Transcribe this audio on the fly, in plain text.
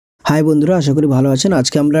High বন্ধুরা, আশা করি ভালো আছেন।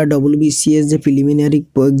 আজকে আমরা WBCS যে প্রিলিমিনারি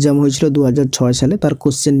এক্সাম হয়েছিল 2006 সালে তার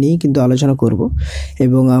কোশ্চেন নিয়ে কিন্তু আলোচনা করব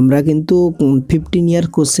এবং আমরা কিন্তু 15 ইয়ার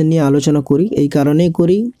কোশ্চেন নিয়ে আলোচনা করি। এই কারণেই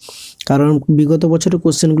করি কারণ বিগত বছরের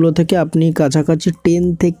কোশ্চেনগুলো থেকে আপনি কাছাকাছি 10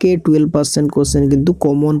 থেকে 12% কোশ্চেন কিন্তু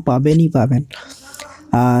কমন পাবেনই পাবেন।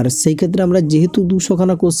 আর সেই ক্ষেত্রে আমরা যেহেতু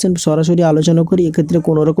 200খানা কোশ্চেন সরাসরি আলোচনা করি, এক্ষেত্রে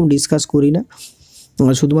কোনো রকম ডিসকাস করি না,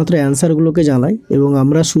 শুধুমাত্র অ্যান্সারগুলোকে জানাই। এবং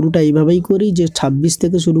আমরা শুরুটা এইভাবেই করি যে 26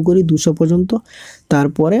 থেকে শুরু করি 200 পর্যন্ত,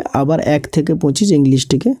 তারপরে আবার 1 থেকে 25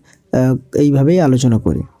 ইংলিশটিকে এইভাবেই আলোচনা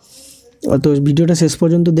করি। তো ভিডিওটা শেষ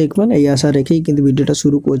পর্যন্ত দেখবেন এই আশা রেখেই কিন্তু ভিডিওটা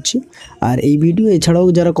শুরু করছি। আর এই ভিডিও এছাড়াও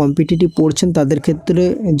যারা কম্পিটিটিভ পড়ছেন তাদের ক্ষেত্রে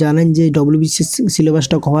জানেন যে WBCS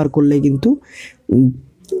সিলেবাসটা কভার করলে কিন্তু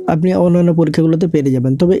আপনি অন্যান্য পরীক্ষাগুলোতে পেরে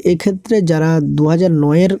যাবেন। তবে এক্ষেত্রে যারা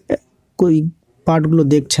 2009-এর পার্টগুলো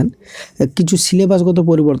দেখছেন, কিছু সিলেবাসগত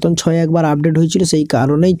পরিবর্তন 6 একবার আপডেট হয়েছিল, সেই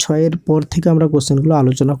কারণেই 6-এর পর থেকে আমরা কোশ্চেনগুলো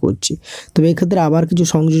আলোচনা করছি। তবে এক্ষেত্রে আবার কিছু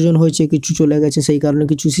সংযোজন হয়েছে, কিছু চলে গেছে, সেই কারণে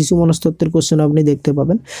কিছু শিশু মনস্তত্ত্বের কোশ্চেন আপনি দেখতে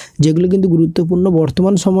পাবেন, যেগুলো কিন্তু গুরুত্বপূর্ণ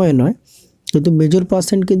বর্তমান সময়ে নয়, কিন্তু মেজর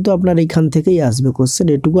পার্সেন্ট কিন্তু আপনার এইখান থেকেই আসবে কোশ্চেন,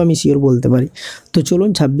 এটুকু আমি শিওর বলতে পারি। তো চলুন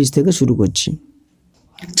 26 থেকে শুরু করছি।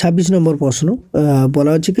 26 নম্বর প্রশ্ন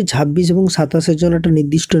বলা হচ্ছে কি 26 এবং 27-এর জন্য একটা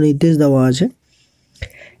নির্দিষ্ট নির্দেশ দেওয়া আছে,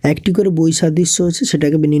 একটি করে বই সাদৃশ্য আছে,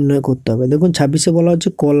 সেটাকে নির্ণয় করতে হবে। দেখুন 26-এ বলা হচ্ছে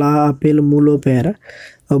কলা, আপেল, মূলো, পেয়ারা।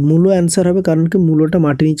 মূলো অ্যান্সার হবে, কারণ কি মূলোটা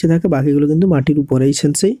মাটির নিচে থাকে, বাকিগুলো কিন্তু মাটির উপরে, এই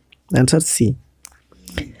সেন্সেই অ্যান্সার সি।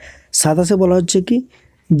 27-এ বলা হচ্ছে কি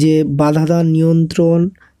যে বাধা দান, নিয়ন্ত্রণ,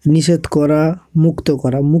 নিষেধ করা, মুক্ত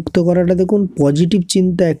করা। মুক্ত করাটা দেখুন পজিটিভ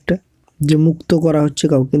চিন্তা একটা, যে মুক্ত করা হচ্ছে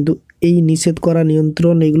কাউ, কিন্তু এই নিষেধ করা,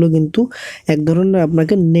 নিয়ন্ত্রণ, এগুলো কিন্তু এক ধরনের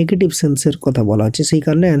আপনাকে নেগেটিভ সেন্সের কথা বলা হচ্ছে, সেই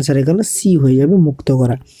কারণে অ্যান্সার এখানে সি হয়ে যাবে, মুক্ত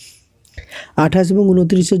করা। 28 এবং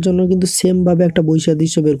 29-এর জন্য কিন্তু সেমভাবে একটা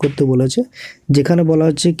বৈসাদৃশ্য বের করতে বলেছে, যেখানে বলা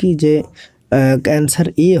হচ্ছে কি যে অ্যান্সার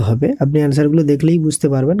এ হবে। আপনি অ্যান্সারগুলো দেখলেই বুঝতে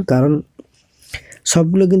পারবেন, কারণ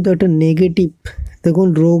সবগুলো কিন্তু একটা নেগেটিভ। দেখুন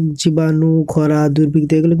রোগ, জীবাণু, খরা,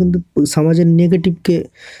 দুর্ভিক্ষ, এগুলো কিন্তু সমাজের নেগেটিভকে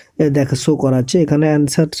শো করাচ্ছে। এখানে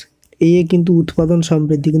অ্যান্সার এ কিন্তু উৎপাদন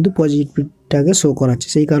সমৃদ্ধি কিন্তু পজিটিভটাকে শো করাচ্ছে,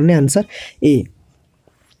 সেই কারণে অ্যান্সার এ।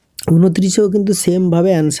 29-এও কিন্তু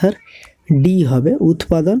সেমভাবে অ্যান্সার ডি হবে,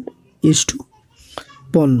 উৎপাদন ইস্টু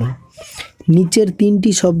পণ্য। নিচের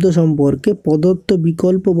 3টি শব্দ সম্পর্কে প্রদত্ত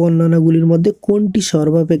বিকল্প বর্ণনাগুলির মধ্যে কোনটি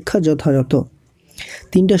সর্বাপেক্ষা যথাযথ?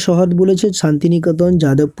 3টা শহর বলেছে, শান্তিনিকেতন,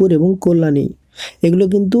 যাদবপুর এবং কল্যাণী। এগুলো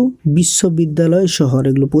কিন্তু বিশ্ববিদ্যালয় শহর,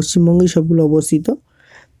 এগুলো পশ্চিমবঙ্গে সবগুলো অবস্থিত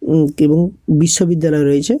এবং বিশ্ববিদ্যালয়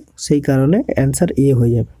রয়েছে, সেই কারণে অ্যান্সার এ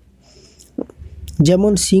হয়ে যাবে।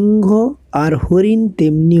 যেমন সিংহ আর হরিণ,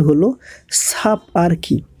 তেমনি হলো সাপ আর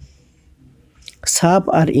কি? সাপ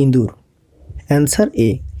আর ইঁদুর, অ্যান্সার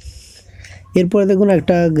এ। এরপরে দেখুন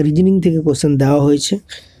একটা রিজনিং থেকে কোশ্চেন দেওয়া হয়েছে,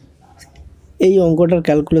 এই অঙ্কটার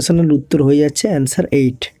ক্যালকুলেশনের উত্তর হয়ে যাচ্ছে অ্যান্সার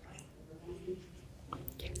 8।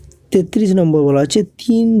 33 নম্বর বলা হচ্ছে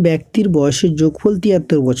 3 ব্যক্তির বয়সের যোগফল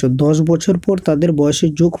 73 বছর, 10 বছর পর তাদের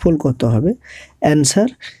বয়সের যোগফল কত হবে? অ্যান্সার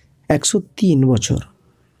 103 বছর।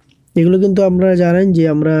 এগুলো কিন্তু আমরা জানেন যে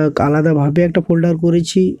আমরা আলাদাভাবে একটা ফোল্ডার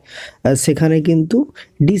করেছি, সেখানে কিন্তু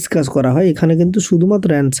ডিসকাস করা হয়, এখানে কিন্তু শুধুমাত্র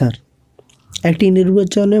অ্যান্সার। একটি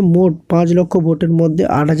নির্বাচনে মোট 5 লক্ষ ভোটের মধ্যে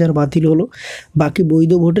 8,000 বাতিল হলো, বাকি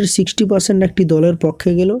বৈধ ভোটের 60% একটি দলের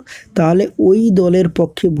পক্ষে গেল, তাহলে ওই দলের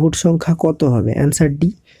পক্ষে ভোট সংখ্যা কত হবে? অ্যান্সার ডি,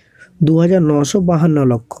 2,952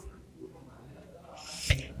 লক্ষ।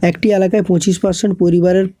 একটি এলাকায় 25%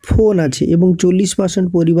 পরিবারের ফোন আছে এবং 40%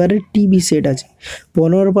 পরিবারের টিভি সেট আছে,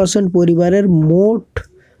 15% পরিবারের মোট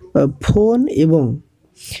ফোন এবং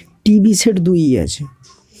টিভি সেট 2ই আছে।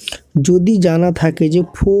 যদি জানা থাকে যে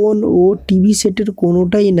ফোন ও টিভি সেটের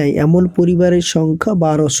কোনোটাই নাই এমন পরিবারের সংখ্যা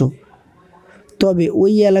 1200, তবে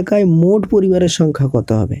ওই এলাকায় মোট পরিবারের সংখ্যা কত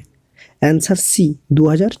হবে? Answer C,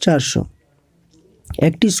 2,400।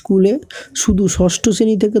 একটি স্কুলে শুধু 6ষ্ঠ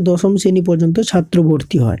শ্রেণী থেকে 10ম শ্রেণী পর্যন্ত ছাত্র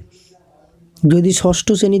ভর্তি হয়, যদি 6ষ্ঠ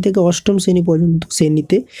শ্রেণী থেকে 8ম শ্রেণী পর্যন্ত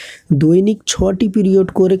শ্রেণীতে দৈনিক 6টি পিরিয়ড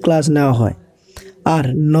করে ক্লাস নেওয়া হয়, আর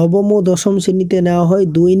 9ম ও 10ম শ্রেণীতে নেওয়া হয়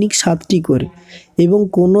দৈনিক 7টি করে, এবং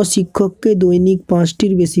কোনো শিক্ষককে দৈনিক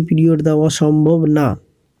 5টির বেশি পিরিয়ড দেওয়া সম্ভব না,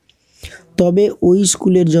 তবে ওই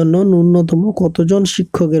স্কুলের জন্য ন্যূনতম কতজন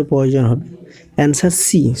শিক্ষকের প্রয়োজন হবে? Answer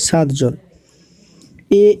C, 7 John.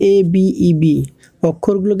 A B E B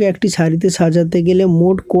অক্ষরগুলোকে একটি সারিতে সাজাতে গেলে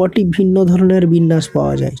মোট কটি ভিন্ন ধরনের বিন্যাস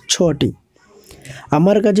পাওয়া যায়? 6টি।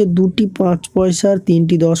 আমার কাছে 2টি 5 পয়সার,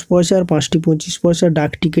 3টি 10 পয়সার, 5টি 25 পয়সার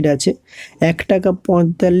ডাক টিকিট আছে, 1 টাকা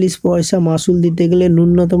 45 পয়সা মাসুল দিতে গেলে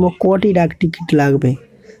ন্যূনতম কটি ডাক টিকিট লাগবে?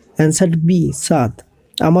 Answer B, 7।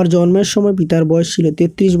 আমার জন্মের সময় পিতার বয়স ছিল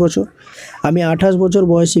 33 বছর। আমি 28 বছর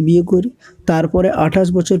বয়সে বিয়ে করি, তারপরে 28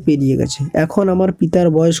 বছর পেরিয়ে গেছে। এখন আমার পিতার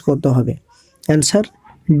বয়স কত হবে? অ্যান্সার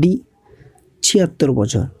ডি, 76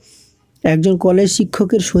 বছর। একজন কলেজ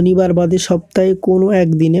শিক্ষকের শনিবার বাদে সপ্তাহে কোনো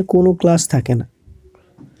একদিনে কোনো ক্লাস থাকে না।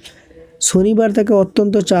 শনিবার তাকে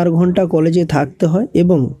অত্যন্ত 4 ঘন্টা কলেজে থাকতে হয়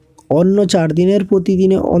এবং অন্য 4 দিনের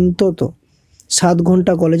প্রতিদিনে অন্তত 7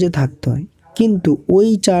 ঘন্টা কলেজে থাকতে হয়। কিন্তু ওই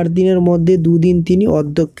 4 দিনের মধ্যে 2 দিন তিনি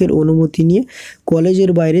অধ্যক্ষের অনুমতি নিয়ে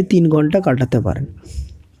কলেজের বাইরে 3 ঘন্টা কাটাতে পারেন।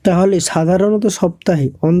 তাহলে সাধারণত সপ্তাহে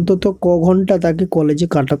অন্তত ক ঘন্টা তাকে কলেজে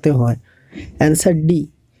কাটাতে হয়? অ্যান্সার ডি,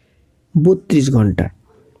 32 ঘন্টা।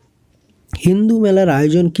 হিন্দু মেলার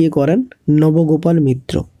আয়োজন কে করেন? নবগোপাল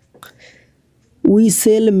মিত্র। We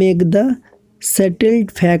shell make the settled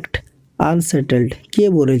fact unsettled কে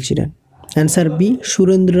বলেছিলেন? Answer B,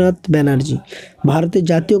 Surendranath Banerjee. ভারতের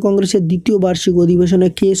জাতীয় কংগ্রেসের দ্বিতীয় বার্ষিক অধিবেশনে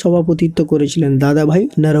কে সভাপতিত্ব করেছিলেন? দাদাভাই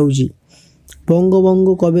নরৌজি। বঙ্গভঙ্গ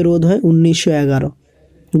কবে রোধ হয়? 1911।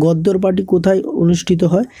 গদ্দর পার্টি কোথায় অনুষ্ঠিত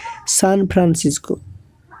হয়? San Francisco.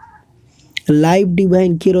 লাইফ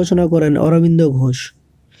ডিভাইন কে রচনা করেন? অরবিন্দ ঘোষ।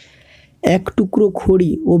 এক টুকরো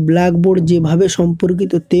খড়ি ও ব্ল্যাকবোর্ড যেভাবে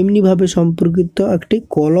সম্পর্কিত তেমনিভাবে সম্পর্কিত একটি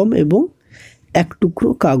কলম এবং এক টুকরো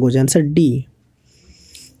কাগজ। Answer D.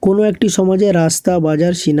 কোনো একটি সমাজে রাস্তা,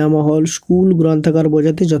 বাজার, সিনেমা হল, স্কুল, গ্রন্থাগার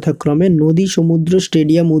বোঝাতে যথাক্রমে নদী, সমুদ্র,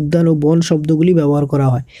 স্টেডিয়াম, উদ্যান ও বন শব্দগুলি ব্যবহার করা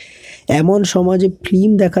হয়। এমন সমাজে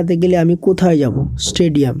ফিল্ম দেখাতে গেলে আমি কোথায় যাব?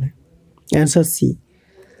 স্টেডিয়ামে। Answer C.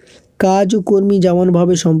 কাজ ও কর্মী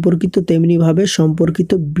যেমনভাবে সম্পর্কিত তেমনিভাবে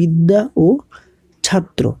সম্পর্কিত বিদ্যা ও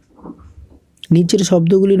ছাত্র। নিচের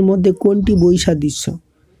শব্দগুলির মধ্যে কোনটি বৈসাদৃশ্য?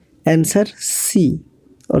 অ্যান্সার সি,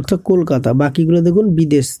 অর্থাৎ কলকাতা। বাকিগুলো দেখুন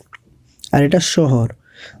বিদেশ, আর এটা শহর,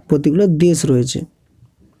 প্রতিগুলো দেশ রয়েছে।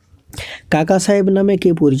 কাকা সাহেব নামে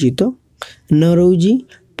কে পরিচিত? নরৌজি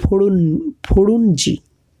ফড়ুনজি।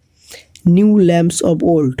 নিউ ল্যাম্পস অব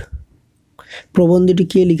ওল্ড প্রবন্ধটি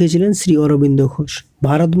কে লিখেছিলেন? শ্রী অরবিন্দ ঘোষ।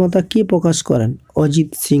 ভারত মাতা কে প্রকাশ করেন? অজিত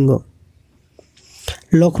সিংহ।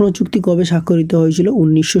 লখনৌ চুক্তি কবে স্বাক্ষরিত হয়েছিল?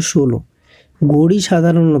 1916। ঘড়ি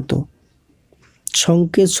সাধারণত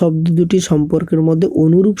সংকেত শব্দ দুটি সম্পর্কের মধ্যে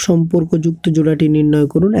অনুরূপ সম্পর্কযুক্ত জোড়াটি নির্ণয়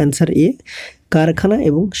করুন। অ্যান্সার এ, কারখানা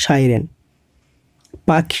এবং সাইরেন।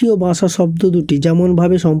 পাখি ও বাসা শব্দ দুটি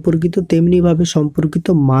যেমনভাবে সম্পর্কিত তেমনিভাবে সম্পর্কিত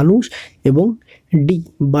মানুষ এবং ডি,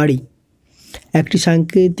 বাড়ি। একটি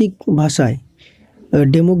সাংকেতিক ভাষায়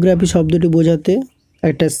ডেমোগ্রাফি শব্দটি বোঝাতে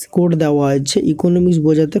একটা কোড দেওয়া হয়েছে, ইকোনমিক্স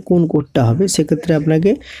বোঝাতে কোন কোডটা হবে? সেক্ষেত্রে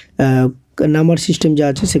আপনাকে নাম্বার সিস্টেম যা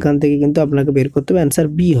আছে সেখান থেকে কিন্তু আপনাকে বের করতে হবে। অ্যান্সার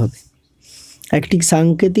বি হবে। একটি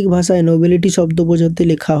সাংকেতিক ভাষায় নোবেলিটি শব্দ বোঝাতে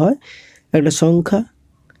লেখা হয় একটা সংখ্যা।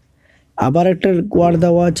 আবার একটা ওয়ার্ড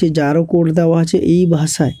দেওয়া আছে, যারও কোড দেওয়া আছে। এই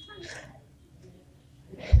ভাষায়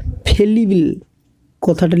ফেলিবিল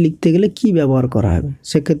কথাটা লিখতে গেলে কি ব্যবহার করা হবে?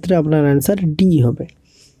 সেক্ষেত্রে আপনার অ্যান্সার ডি হবে।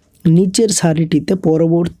 নিচের সারিটিতে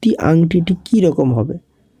পরবর্তী আংটিটি কী রকম হবে?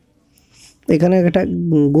 এখানে একটা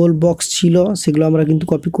গোল বক্স ছিল, সেগুলো আমরা কিন্তু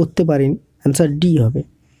কপি করতে পারিনি। অ্যান্সার ডি হবে।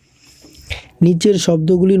 নিচের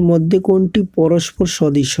শব্দগুলির মধ্যে কোনটি পরস্পর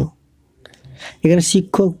সদৃশ? এখানে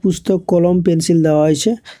শিক্ষক, পুস্তক, কলম, পেন্সিল দেওয়া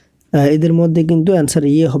হয়েছে। এদের মধ্যে কিন্তু অ্যান্সার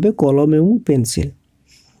ইয়ে হবে, কলম এবং পেন্সিল।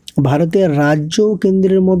 ভারতের রাজ্য ও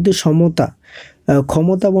কেন্দ্রের মধ্যে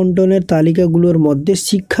ক্ষমতা বন্টনের তালিকাগুলোর মধ্যে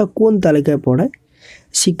শিক্ষা কোন তালিকায় পড়ে?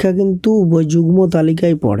 শিক্ষা কিন্তু যুগ্ম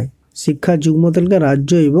তালিকায় পড়ে। শিক্ষা যুগ্ম তালিকা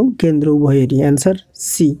রাজ্য এবং কেন্দ্র উভয়েরই। Answer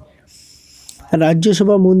C.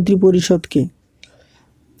 রাজ্যসভা মন্ত্রী পরিষদকে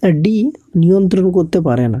ডি, নিয়ন্ত্রণ করতে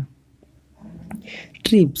পারে না।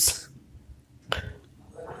 ট্রিপস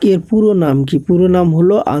এর পুরো নাম কি? পুরো নাম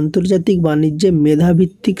হলো আন্তর্জাতিক বাণিজ্যে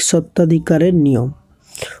মেধাভিত্তিক স্বত্বাধিকারের নিয়ম।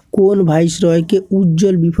 কোন ভাইসরয়কে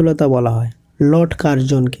উজ্জ্বল বিফলতা বলা হয়? লর্ড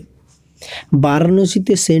কার্জনকে।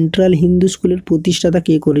 বারাণসীতে সেন্ট্রাল হিন্দু স্কুলের প্রতিষ্ঠাতা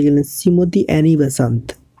কে করেছিলেন? Shrimati Annie Besant.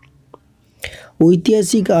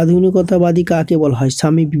 ঐতিহাসিক আধুনিকতাবাদী কাকে বলা হয়?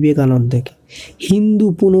 স্বামী বিবেকানন্দকে। হিন্দু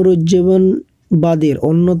পুনরুজ্জীবনবাদের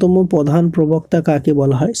অন্যতম প্রধান প্রবক্তা কাকে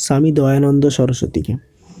বলা হয়? স্বামী দয়ানন্দ সরস্বতীকে।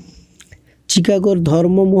 চিকাগোর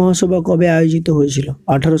ধর্ম মহাসভা কবে আয়োজিত হয়েছিল?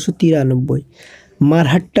 1893।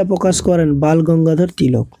 মারহাট্টা প্রকাশ করেন বাল গঙ্গাধর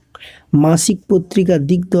তিলক। মাসিক পত্রিকা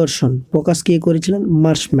দিগদর্শন প্রকাশ কে করেছিলেন?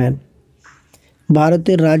 মার্শম্যান।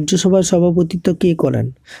 ভারতের রাজ্যসভার সভাপতিত্ব কে করেন?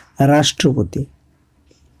 রাষ্ট্রপতি।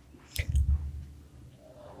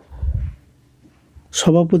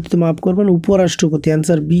 সভাপতিত্ব মাফ করবেন, উপরাষ্ট্রপতি।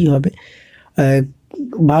 অ্যান্সার বি হবে।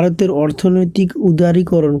 ভারতের অর্থনৈতিক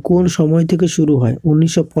উদারীকরণ কোন সময় থেকে শুরু হয়?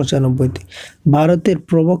 1995-তে। ভারতের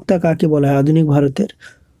প্রবক্তা কাকে বলা হয় আধুনিক ভারতের?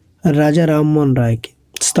 রাজা রামমোহন রায়কে।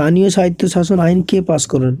 স্থানীয় সাহিত্য শাসন আইন কে পাস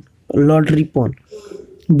করেন? লর্ড রিপন।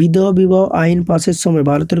 বিধবা বিবাহ আইন পাশের সময়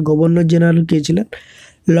ভারতের গভর্নর জেনারেল কে ছিলেন?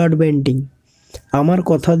 Lord Bentinck. আমার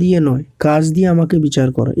কথা দিয়ে নয়, কাজ দিয়ে আমাকে বিচার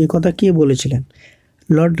করো, এ কথা কে বলেছিলেন?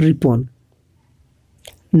 লর্ড রিপন।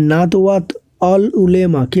 নাতওয়াত অল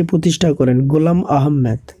উলেমা কে প্রতিষ্ঠা করেন? গোলাম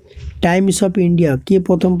আহমেদ। টাইমস অফ ইন্ডিয়া কে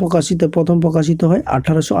প্রথম প্রকাশিত হয়?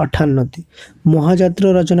 1858-তে। মহাযাত্রা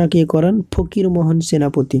রচনা কে করেন? ফকির মোহন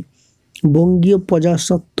সেনাপতি। বঙ্গীয়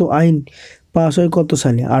প্রজাস্বত্ব আইন পাস হয় কত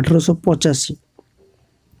সালে? 1885।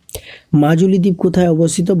 মাজুলি দ্বীপ কোথায়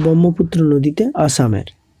অবস্থিত? ব্রহ্মপুত্র নদীতে, আসামের।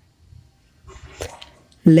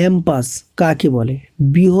 ল্যাম্পাস কাকে বলে?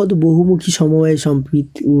 বৃহৎ বহুমুখী সমবায়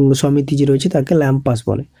সমিতি যে রয়েছে তাকে ল্যাম্পাস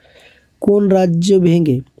বলে। কোন রাজ্য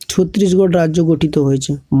ভেঙে ছত্তিশগড় রাজ্য গঠিত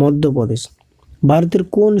হয়েছে? মধ্যপ্রদেশ। ভারতের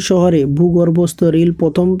কোন শহরে ভূগর্ভস্থ রেল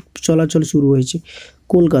প্রথম চলাচল শুরু হয়েছে?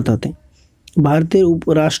 কলকাতাতে। ভারতের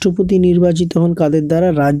রাষ্ট্রপতি নির্বাচিত হন কাদের দ্বারা?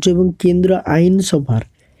 রাজ্য এবং কেন্দ্র আইনসভার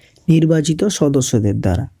নির্বাচিত সদস্যদের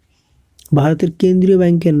দ্বারা। ভারতের কেন্দ্রীয়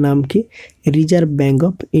ব্যাংকের নাম কি? Reserve bank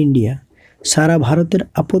of India. সারা ভারতের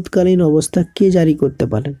আপৎকালীন অবস্থা কে জারি করতে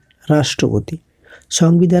পারেন? রাষ্ট্রপতি।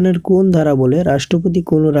 সংবিধানের কোন ধারা বলে রাষ্ট্রপতি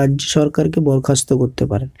কোনো রাজ্য সরকারকে বরখাস্ত করতে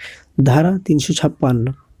পারেন? ধারা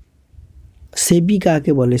 356। সেবি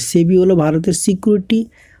কাকে বলে? সেবি হলো ভারতের সিকিউরিটি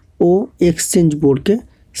ও এক্সচেঞ্জ বোর্ডকে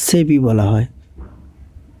সেবি বলা হয়।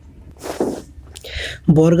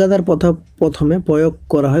 বর্গাদার প্রথমে প্রয়োগ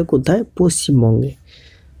করা হয় কোথায়? পশ্চিমবঙ্গে।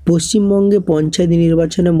 পশ্চিমবঙ্গে পঞ্চায়েত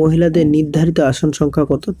নির্বাচনে মহিলাদের নির্ধারিত আসন সংখ্যা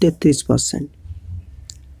কত? 33%।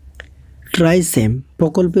 ট্রাইসেম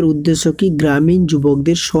প্রকল্পের উদ্দেশ্য কি? গ্রামীণ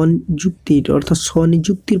যুবকদের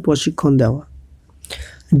স্বনিযুক্তির প্রশিক্ষণ দেওয়া।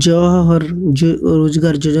 জওহর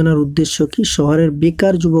রোজগার যোজনার উদ্দেশ্য কি? শহরের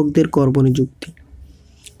বেকার যুবকদের কর্মনিযুক্তি।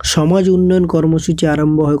 সমাজ উন্নয়ন কর্মসূচি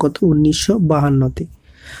আরম্ভ হয় কত? 1952-তে।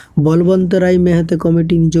 বলবন্ত রায় মেহাতা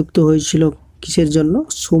কমিটি নিযুক্ত হয়েছিল কিসের জন্য?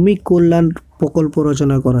 শ্রমিক কল্যাণ প্রকল্প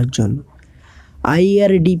রচনা করার জন্য।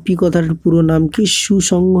 আইআরডিপি কথাটার পুরো নাম কি?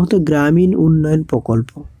 সুসংহত গ্রামীণ উন্নয়ন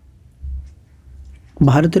প্রকল্প।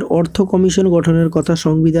 ভারতের অর্থ কমিশন গঠনের কথা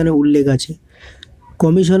সংবিধানে উল্লেখ আছে।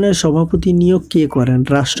 কমিশনের সভাপতি নিয়োগ কে করেন?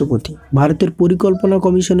 রাষ্ট্রপতি। ভারতের পরিকল্পনা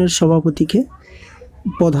কমিশনের সভাপতিকে?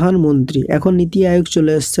 প্রধানমন্ত্রী। এখন নীতি আয়োগ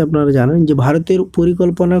চলে এসছে, আপনারা জানেন যে ভারতের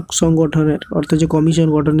পরিকল্পনা সংগঠনের অর্থাৎ যে কমিশন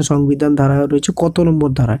গঠনের সংবিধান ধারা রয়েছে কত নম্বর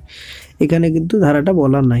ধারায়? এখানে কিন্তু ধারাটা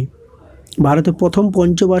বলা নাই। ভারতের প্রথম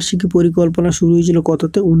পঞ্চবার্ষিকী পরিকল্পনা শুরু হয়েছিল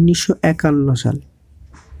কততে? 1951 সালে।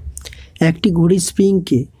 একটি ঘড়ির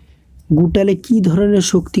স্প্রিংকে গুটালে কি ধরনের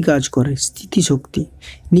শক্তি কাজ করে? স্থিতিশক্তি।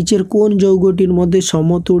 নিচের কোন যৌগটির মধ্যে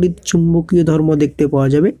সমতড়িৎ চুম্বকীয় ধর্ম দেখতে পাওয়া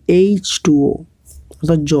যাবে? H2O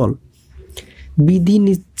অর্থাৎ জল। বিধি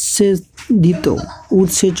নিষেধিত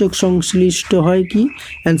উৎসেচক সংশ্লিষ্ট হয় কি?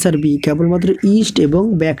 অ্যান্সার বি, কেবলমাত্র ইস্ট এবং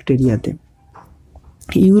ব্যাকটেরিয়াতে।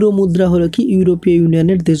 ইউরো মুদ্রা হলো কি? ইউরোপীয়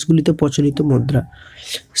ইউনিয়নের দেশগুলিতে প্রচলিত মুদ্রা।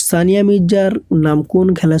 সানিয়া মির্জার নাম কোন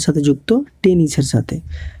খেলার সাথে যুক্ত? টেনিসের সাথে।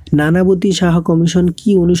 নানাবতী সাহা কমিশন কি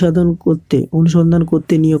অনুসন্ধান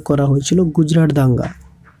করতে নিয়োগ করা হয়েছিল? গুজরাট দাঙ্গা।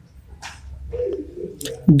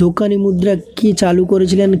 দোকানি মুদ্রা কি চালু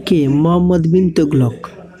করেছিলেন? কে? মোহাম্মদ বিন তুগলক।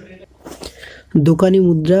 দোকানি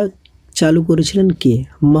মুদ্রা চালু করেছিলেন কে?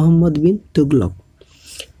 মোহাম্মদ বিন তুগলক।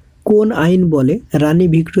 কোন আইন বলে রানী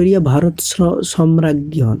ভিক্টোরিয়া ভারত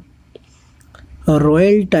সম্রাজ্ঞী হন?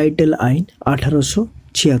 রয়্যাল টাইটেল আইন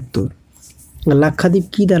 1876। লাক্ষাদ্বীপ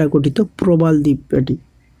কি দ্বারা গঠিত? প্রবাল দ্বীপ, এটি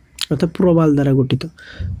অর্থাৎ প্রবাল দ্বারা গঠিত।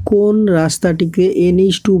 কোন রাস্তাটিকে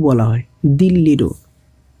NH2 বলা হয়? দিল্লি রোড।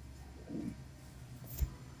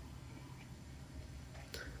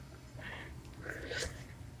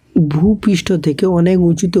 ভূপৃষ্ঠ থেকে অনেক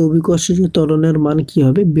উঁচুতে অভিকর্ষজ ত্বরণের মান কি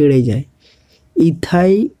হবে? বেড়ে যায়।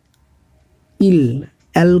 ইথাইল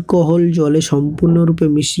অ্যালকোহল জলে সম্পূর্ণরূপে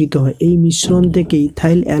মিশ্রিত হয়। এই মিশ্রণ থেকে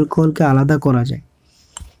ইথাইল অ্যালকোহলকে আলাদা করা যায়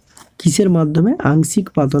কিসের মাধ্যমে? আংশিক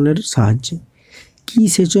পাতনের সাহায্যে। কি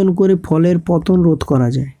সেচন করে ফলের পতন রোধ করা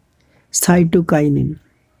যায়? সাইটোকাইনিন।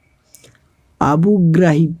 আবু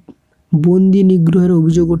গ্রাহিব বন্দি নিগ্রহের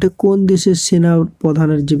অভিযোগ ওঠে কোন দেশের সেনা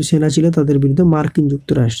প্রধানের যে সেনা ছিল তাদের বিরুদ্ধে? মার্কিন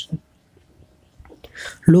যুক্তরাষ্ট্র।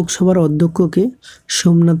 লোকসভার অধ্যক্ষকে?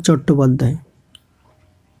 সোমনাথ চট্টোপাধ্যায়।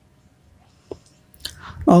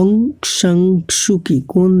 অং সান সু কি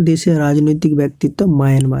কোন দেশের রাজনৈতিক ব্যক্তিত্ব?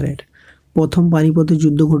 মায়ানমারের। প্রথম পানিপথের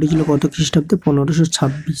যুদ্ধ ঘটেছিল কত খ্রিস্টাব্দে?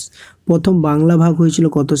 1526। প্রথম বাংলা ভাগ হয়েছিল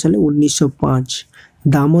কত সালে? 1905।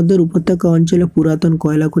 দামোদর উপত্যকা অঞ্চলে পুরাতন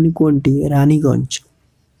কয়লা খনি কোনটি? রানীগঞ্জ।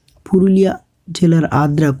 পুরুলিয়া জেলার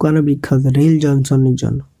আদ্রা কেন বিখ্যাত? রেল জংশনের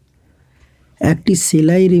জন্য। একটি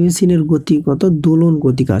সেলাই মেশিনের গতি কত? দোলন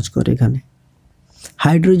গতি কাজ করে এখানে।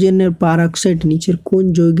 হাইড্রোজেনের পারঅক্সাইড নিচের কোন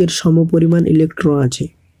যৌগের সমপরিমাণ ইলেকট্রন আছে?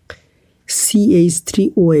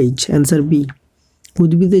 CH3OH। Answer B.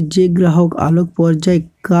 উদ্ভিদের যে গ্রাহক আলোক পর্যায়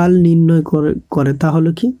কাল নির্ণয় করে তা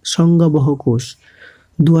হলো কি সংজ্ঞাবহ কোষ।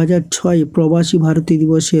 2006 প্রবাসী ভারতীয়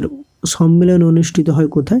দিবসের সম্মেলন অনুষ্ঠিত হয়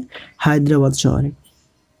কোথায়? হায়দ্রাবাদ শহরে।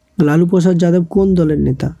 লালু প্রসাদ যাদব কোন দলের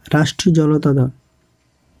নেতা? রাষ্ট্রীয় জনতা দল।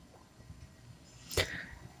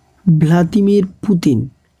 ভ্লাদিমির পুতিন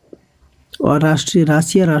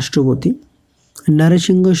রাশিয়ার রাষ্ট্রপতি।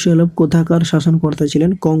 নরসিংহ কোথাকার শাসনকর্তা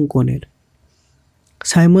ছিলেন? কঙ্কনের।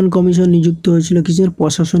 সাইমন কমিশন নিযুক্ত হয়েছিল কিসের?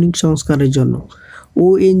 প্রশাসনিক সংস্কারের জন্য।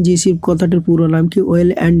 ওএনজিসি কথাটির পুরো নাম কি? Oil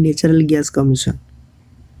and natural gas commission.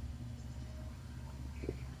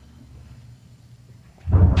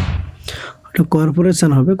 একটা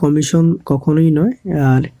কর্পোরেশন হবে, কমিশন কখনোই নয়।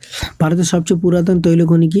 আর ভারতের সবচেয়ে পুরাতন তৈল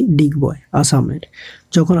খনি কি? ডিগবয়, আসামের।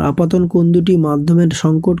 যখন আপাতন কোণ দুটি মাধ্যমের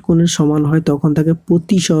সংকট কোণের সমান হয় তখন তাকে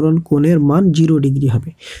প্রতিসরণ কোণের মান 0 ডিগ্রি হবে।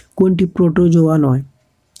 কোনটি প্রোটোজোয়া নয়?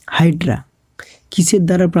 হাইড্রা। কিসের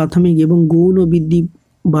দ্বারা প্রাথমিক এবং গৌণ বৃদ্ধি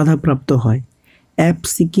বাধাপ্রাপ্ত হয়?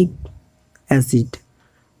 অ্যাবসিকিক অ্যাসিড।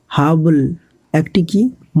 হাবল একটি কি?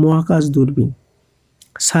 মহাকাশ দূরবীন।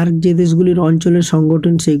 সার্ক যে দেশগুলির অঞ্চলের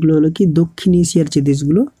সংগঠন সেগুলো হলো কি? দক্ষিণ এশিয়ার যে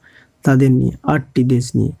দেশগুলো তাদের নিয়ে, 8টি দেশ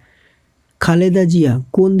নিয়ে। খালেদা জিয়া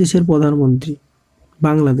কোন দেশের প্রধানমন্ত্রী?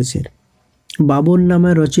 বাংলাদেশের। বাবর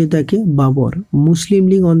নামের রচয়িতাকে? বাবর। মুসলিম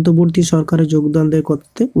লীগ অন্তর্বর্তী সরকারে যোগদান দেয়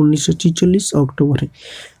কততে? 1946 অক্টোবরে।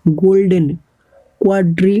 গোল্ডেন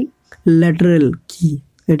কোয়াড্রিল্যাটারাল কি?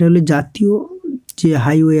 এটা হলো জাতীয় যে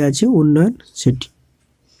হাইওয়ে আছে উন্নয়ন, সেটি।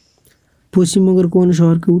 পশ্চিমবঙ্গের কোন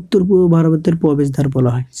শহরকে উত্তর পূর্ব ভারতের প্রবেশদ্বার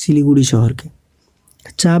বলা হয়? শিলিগুড়ি শহরকে।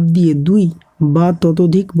 চাপ দিয়ে 2 বা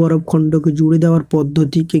ততোধিক বরফখণ্ডকে জুড়ে দেওয়ার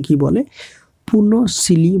পদ্ধতিকে কি বলে?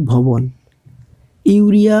 পুনঃশীলীভবন।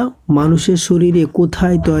 ইউরিয়া মানুষের শরীরে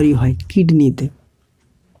কোথায় তৈরি হয়? কিডনিতে।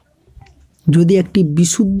 যদি একটি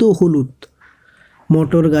বিশুদ্ধ হলুদ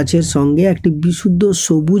মটর গাছের সঙ্গে একটি বিশুদ্ধ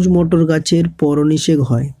সবুজ মটর গাছের পরনিষেক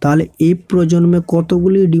হয় তাহলে এই প্রজন্মে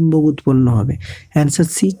কতগুলি ডিম্বক উৎপন্ন হবে? Answer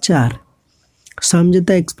C, 4।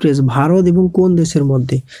 সমঝোতা এক্সপ্রেস ভারত এবং কোন দেশের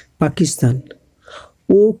মধ্যে? পাকিস্তান।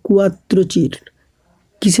 ও কুয়াত্রচির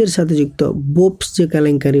কিসের সাথে যুক্ত? বোপস যে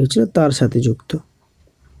কেলেঙ্কারি হচ্ছিল তার সাথে যুক্ত।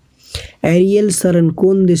 অ্যারিয়েল শারন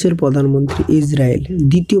কোন দেশের প্রধানমন্ত্রী? ইসরায়েল।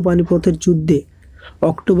 দ্বিতীয় পানিপথের যুদ্ধে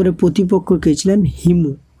অক্টোবরে প্রতিপক্ষ কে ছিলেন?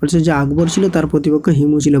 হিমু। অর্থাৎ যে আকবর ছিল তার প্রতিপক্ষ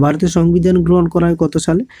হিমু ছিল। ভারতের সংবিধান গ্রহণ করা হয় কত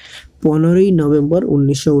সালে? 15ই নভেম্বর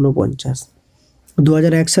 1949।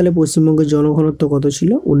 2001 সালে পশ্চিমবঙ্গের জনঘনত্ব কত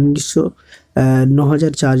ছিল?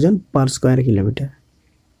 9,004 জন পার স্কোয়ার কিলোমিটার।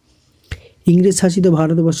 ইংরেজ শাসিত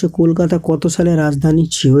ভারতবর্ষে কলকাতা কত সালে রাজধানী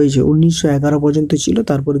হয়েছে? 1911 পর্যন্ত ছিল,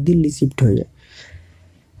 তারপরে দিল্লি শিফট হয়ে যায়।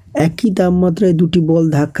 একই তাপমাত্রায় দুটি বল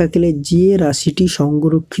ধাক্কা খেলে যে রাশিটি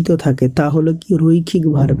সংরক্ষিত থাকে তা হলো কি? রৈখিক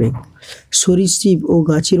ভরবেগ। সরীসৃপ ও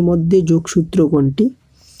গাছের মধ্যে যোগসূত্র কোনটি?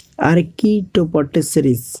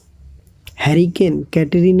 আর্কিটোপটেরিস। হ্যারিকেন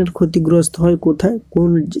ক্যাটরিনার ক্ষতিগ্রস্ত হয় কোথায়? কোন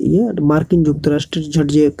মার্কিন যুক্তরাষ্ট্রের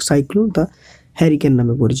যে সাইক্লোন তা হ্যারিকেন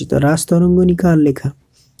নামে পরিচিত। রাজতরঙ্গিনী কার লেখা?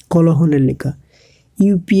 কলহনের লেখা।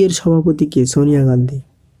 ইউপি এর সভাপতি কে? সোনিয়া গান্ধী।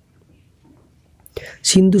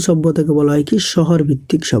 সিন্ধু সভ্যতাকে বলা হয় কি? শহর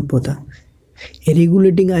ভিত্তিক সভ্যতা।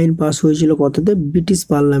 রেগুলেটিং আইন পাস হয়েছিল কততে? ব্রিটিশ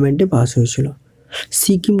পার্লামেন্টে পাস হয়েছিল।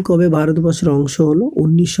 সিকিম কবে ভারতবর্ষের অংশ হলো?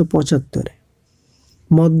 1975।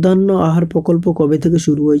 মধ্যাহ্ন আহার প্রকল্প কবে থেকে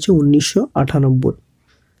শুরু হয়েছে? 1998।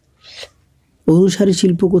 অনুসারী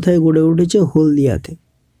শিল্প কোথায় গড়ে উঠেছে? হলদিয়াতে।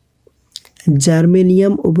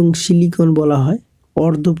 জার্মেনিয়াম এবং সিলিকন বলা হয়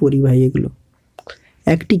অর্ধপরিবাহী এগুলো।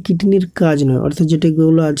 একটি কিডনির কাজ নয়, অর্থাৎ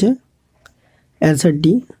যেটাগুলো আছে অ্যান্সার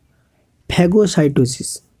ডি, ফ্যাগোসাইটোসিস।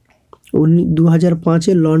 2005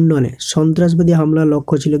 লন্ডনে সন্ত্রাসবাদী হামলার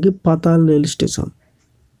লক্ষ্য ছিল কি? পাতাল রেল স্টেশন।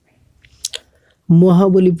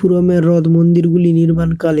 মহাবলীপুরমের হ্রদ মন্দিরগুলি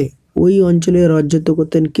নির্মাণকালে ওই অঞ্চলে রাজত্ব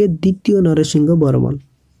করতেন কে? দ্বিতীয় নরসিংহ বর্মন।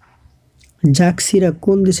 জাকসিরা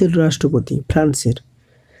কোন দেশের রাষ্ট্রপতি? ফ্রান্সের।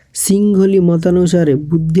 সিংহলি মতানুসারে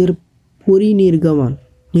বুদ্ধের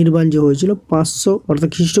নির্বাণ যে হয়েছিল 500 অর্থাৎ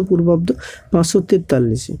খ্রিস্টপূর্বাব্দ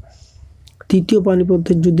 543। তৃতীয়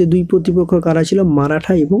পানিপথের যুদ্ধে 2 প্রতিপক্ষ কারা ছিল?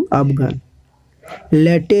 মারাঠা এবং আফগান।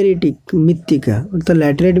 ল্যাটেরিটিক মৃত্তিকা অর্থাৎ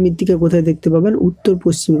ল্যাটেরাইট মৃত্তিকা কোথায় দেখতে পাবেন? উত্তর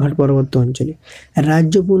পশ্চিম ঘাট পার্বত্য অঞ্চলে।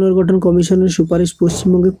 রাজ্য পুনর্গঠন কমিশনের সুপারিশ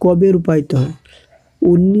পশ্চিমবঙ্গে কবে রূপায়িত হয়?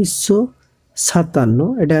 1957।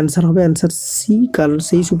 এটা অ্যান্সার হবে অ্যান্সার সি, কারণ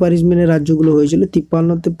সেই সুপারিশ মেনে রাজ্যগুলো হয়েছিল।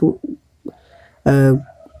 53তে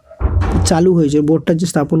চালু হয়েছে বোর্ডটা যে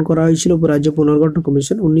স্থাপন করা হয়েছিল রাজ্য পুনর্গঠন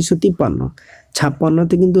কমিশন 1953।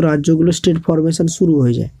 56তে কিন্তু রাজ্যগুলো স্টেট ফরমেশন শুরু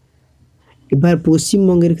হয়ে যায়। এবার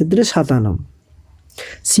পশ্চিমবঙ্গের ক্ষেত্রে 57।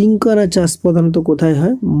 সিংকরা চাষ প্রধানত কোথায়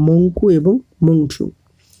হয়? মংকু এবং মংচু।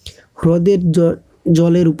 হ্রদের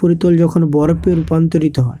জলের উপরিতল যখন বরফে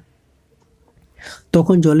রূপান্তরিত হয়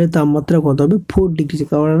তখন জলের তাপমাত্রা কত হবে 4 ডিগ্রি,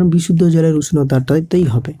 কারণ বিশুদ্ধ জলের উষ্ণতাটাই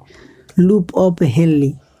হবে। লুপ অফ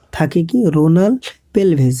হেনলি থাকে কি রোনাল্ড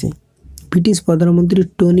পেলভেসে। ব্রিটিশ প্রধানমন্ত্রী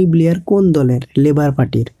টনি ব্লেয়ার কোন দলের? লেবার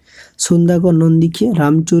পার্টির। সন্ধ্যাকর নন্দীকে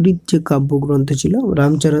রামচরিত যে কাব্যগ্রন্থ ছিল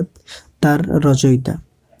রামচরিত তার রচয়িতা।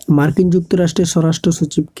 মার্কিন যুক্তরাষ্ট্রের স্বরাষ্ট্র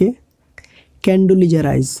সচিবকে? ক্যান্ডোলিজা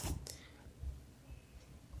রাইস।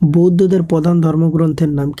 বৌদ্ধদের প্রধান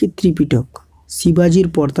ধর্মগ্রন্থের নাম কি? ত্রিপিটক। শিবাজির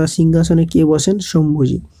পর্দা সিংহাসনে কে বসেন?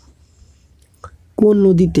 শম্ভুজি। কোন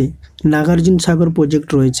নদীতে নাগার্জুন সাগর প্রজেক্ট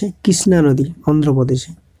রয়েছে? কৃষ্ণা নদী,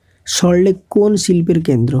 অন্ধ্রপ্রদেশে। সল্টলেক কোন শিল্পের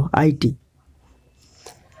কেন্দ্র? আইটি।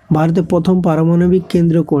 ভারতের প্রথম পারমাণবিক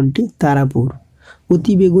কেন্দ্র কোনটি? তারাপুর।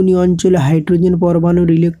 অতিবেগুনি অঞ্চলে হাইড্রোজেন পরমাণুর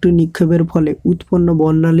ইলেকট্রন নিক্ষেপের ফলে উৎপন্ন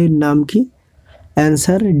বর্ণালীর নাম কি?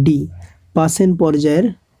 অ্যান্সার ডি, পাসেন পর্যায়ের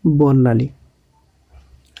বর্ণালী।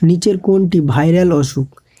 নিচের কোনটি ভাইরাল অসুখ?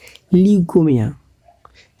 লিউকোমিয়া।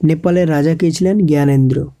 নেপালের রাজা কে ছিলেন?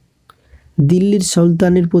 জ্ঞানেন্দ্র। দিল্লির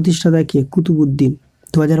সুলতানের প্রতিষ্ঠাতা কে? কুতুবউদ্দিন।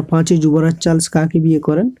 2005-এ যুবরাজ চার্লস কাকে বিয়ে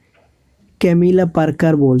করেন? Camilla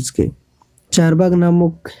Parker বোলসকে। চারবাগ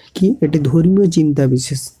নামক কি? এটি ধর্মীয় চিন্তা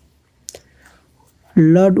বিশেষ।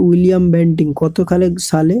 লর্ড উইলিয়াম বেন্টিং কত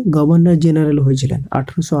সালে গভর্নর জেনারেল হয়েছিলেন?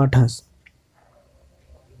 1828।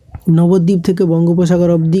 নবদ্বীপ থেকে বঙ্গোপসাগর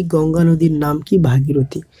অবধি গঙ্গা নদীর নাম কি?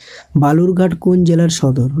 ভাগীরথী। বালুরঘাট কোন জেলার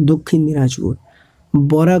সদর? দক্ষিণ দিনাজপুর।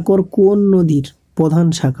 বরাকর কোন নদীর প্রধান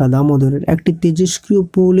শাখা? দামোদরের। একটি তেজস্ক্রিয়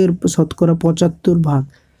মৌলের শতকরা 75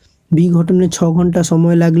 বিঘটনে 6 ঘন্টা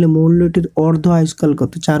সময় লাগলে মৌলটির অর্ধ আয়ুষ্কাল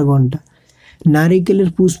কত? 4 ঘন্টা। নারিকেলের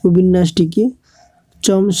পুষ্পবিন্যাসটি কি?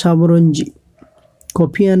 চমসাবরঞ্জি।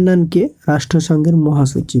 কফি আন্নানকে রাষ্ট্রসংঘের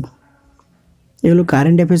মহাসচিব। এগুলো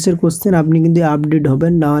কারেন্ট অ্যাফেয়ার্সের কোশ্চেন, আপনি কিন্তু আপডেট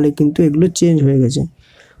হবেন, না হলে কিন্তু এগুলো চেঞ্জ হয়ে গেছে।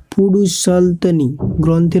 পুরুষালতনী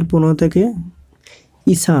গ্রন্থের প্রণেতাকে?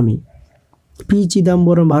 ইসামি। পি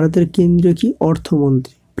চিদম্বরম ভারতের কেন্দ্রীয় কি?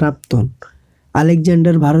 অর্থমন্ত্রী, প্রাক্তন।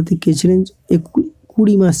 আলেকজান্ডার ভারতে কে ছিলেন?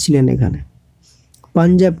 20 মাস ছিলেন এখানে।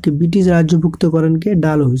 পাঞ্জাবকে ব্রিটিশ রাজ্যভুক্ত করেন কে?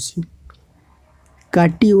 ডালহৌসি।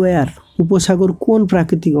 কাটিওয়ার উপসাগর কোন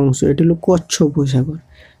প্রাকৃতিক অংশ? এটি হলো কচ্ছ উপসাগর।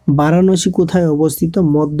 বারাণসী কোথায় অবস্থিত?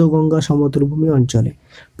 মধ্য গঙ্গা সমতলভূমি অঞ্চলে।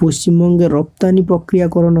 পশ্চিমবঙ্গের রপ্তানি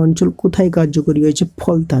প্রক্রিয়াকরণ অঞ্চল কোথায় কার্যকরী হয়েছে?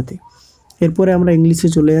 ফলতাতে। এরপরে আমরা ইংলিশে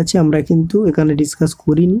চলে যাচ্ছি। আমরা কিন্তু এখানে ডিসকাস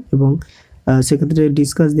করিনি, এবং সেক্ষেত্রে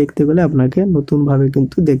ডিসকাস দেখতে গেলে আপনাকে নতুনভাবে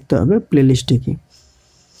কিন্তু দেখতে হবে প্লেলিস্টে।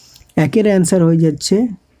 একের অ্যান্সার হয়ে যাচ্ছে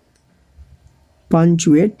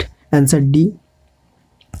পাঞ্চুয়েট, অ্যান্সার ডি।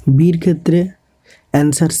 বির ক্ষেত্রে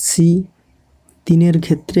অ্যান্সার সি। 3-এর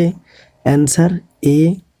ক্ষেত্রে অ্যান্সার এ।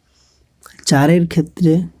 4-এর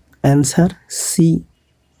ক্ষেত্রে অ্যান্সার সি।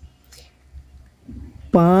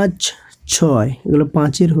 5, 6 এগুলো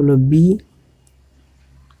 5-এর হলো বি,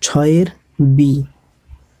 6-এর বি।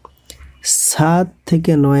 7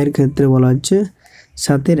 থেকে 9-এর ক্ষেত্রে বলা হচ্ছে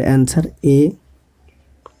 7-এর অ্যান্সার এ,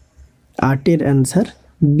 8-এর অ্যান্সার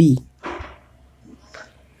বি,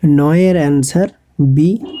 9-এর অ্যান্সার বি।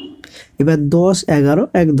 এবার 10, 11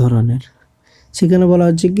 এক ধরনের, সেখানে বলা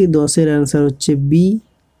হচ্ছে কি 10-এর অ্যান্সার হচ্ছে বি,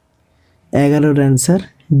 11-এর অ্যান্সার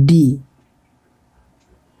ডি।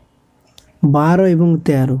 12 এবং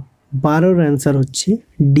 13, 12-এর অ্যান্সার হচ্ছে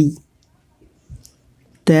ডি,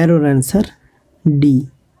 13-এর অ্যান্সার ডি।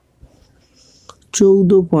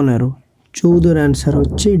 14, 15, 14-এর অ্যান্সার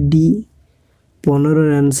হচ্ছে ডি,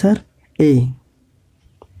 15-এর অ্যান্সার এ।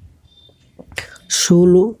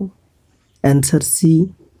 16 অ্যান্সার সি,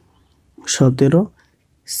 17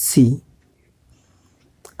 সি।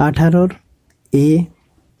 18-র এ,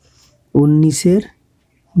 19-এর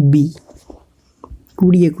বি।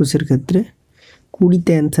 20, 21-এর ক্ষেত্রে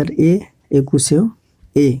 20-তে অ্যান্সার এ, 21-এও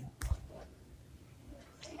এ।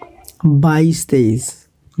 22, 23,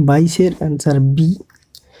 22-এর অ্যান্সার বি,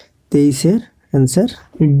 23-এর অ্যান্সার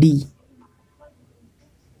ডি।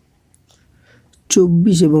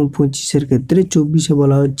 24 এবং 25-এর ক্ষেত্রে 24-এ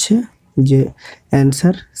বলা হচ্ছে যে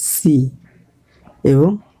অ্যান্সার সি, এবং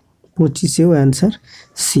 25-এও অ্যান্সার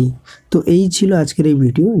সি। তো এই ছিল আজকের এই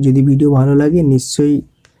ভিডিও। যদি ভিডিও ভালো লাগে নিশ্চয়ই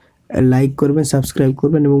লাইক করবেন, সাবস্ক্রাইব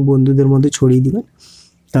করবেন এবং বন্ধুদের মধ্যে ছড়িয়ে দিবেন,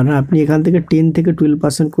 কারণ আপনি এখান থেকে 10 থেকে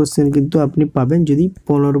 12% কোশ্চেন কিন্তু আপনি পাবেন যদি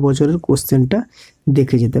 15 বছরের কোশ্চেনটা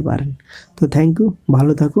দেখে যেতে পারেন। তো থ্যাংক ইউ,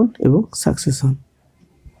 ভালো থাকুন এবং সাকসেস হন।